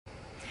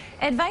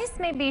Advice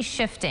may be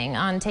shifting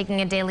on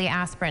taking a daily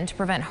aspirin to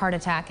prevent heart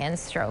attack and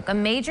stroke. A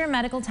major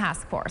medical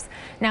task force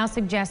now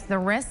suggests the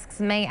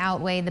risks may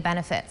outweigh the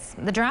benefits.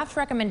 The draft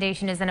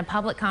recommendation is in a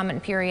public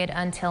comment period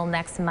until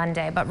next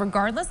Monday. But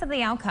regardless of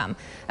the outcome,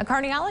 a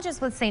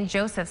cardiologist with St.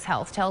 Joseph's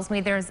Health tells me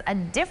there's a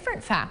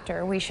different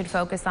factor we should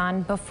focus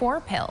on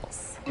before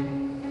pills.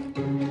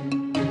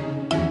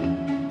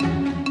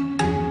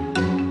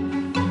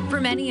 For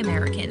many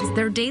Americans,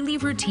 their daily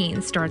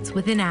routine starts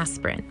with an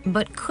aspirin.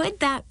 But could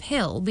that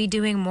pill be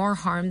doing more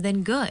harm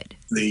than good?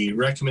 The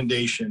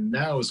recommendation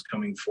now is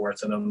coming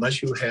forth, and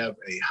unless you have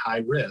a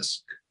high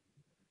risk,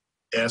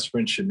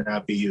 aspirin should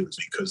not be used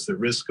because the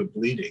risk of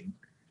bleeding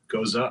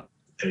goes up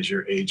as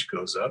your age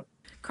goes up.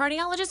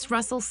 Cardiologist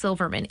Russell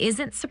Silverman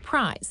isn't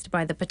surprised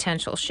by the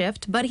potential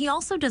shift, but he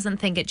also doesn't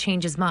think it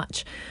changes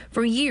much.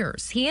 For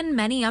years, he and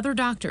many other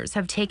doctors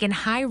have taken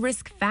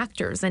high-risk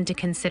factors into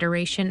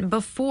consideration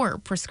before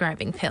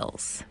prescribing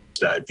pills.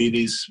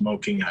 Diabetes,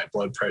 smoking, high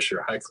blood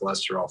pressure, high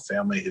cholesterol,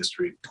 family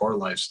history, poor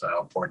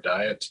lifestyle, poor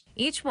diet.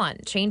 Each one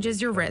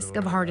changes your risk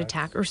of heart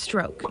attack or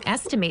stroke,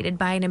 estimated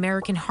by an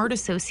American Heart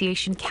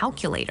Association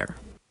calculator.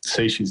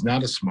 Say she's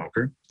not a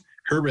smoker,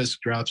 her risk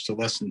drops to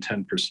less than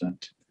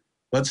 10%.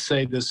 Let's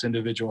say this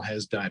individual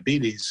has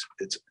diabetes,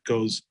 it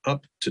goes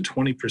up to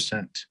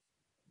 20%.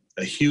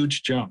 A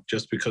huge jump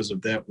just because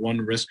of that one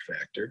risk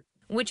factor.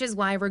 Which is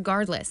why,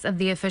 regardless of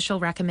the official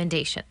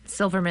recommendation,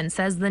 Silverman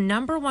says the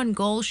 #1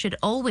 goal should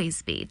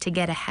always be to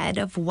get ahead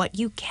of what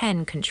you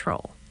can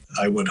control.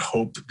 I would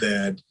hope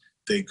that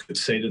they could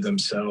say to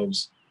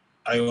themselves,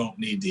 I won't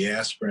need the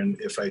aspirin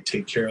if I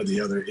take care of the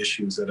other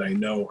issues that I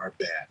know are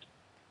bad.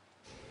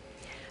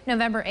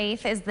 November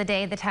 8th is the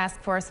day the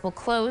task force will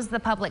close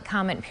the public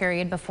comment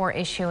period before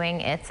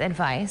issuing its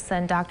advice.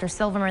 And Dr.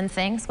 Silverman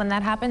thinks when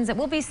that happens, it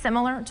will be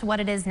similar to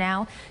what it is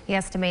now. He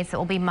estimates it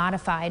will be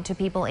modified to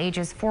people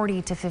ages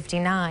 40 to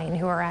 59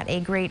 who are at a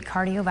great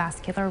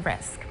cardiovascular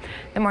risk.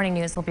 The Morning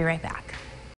News will be right back.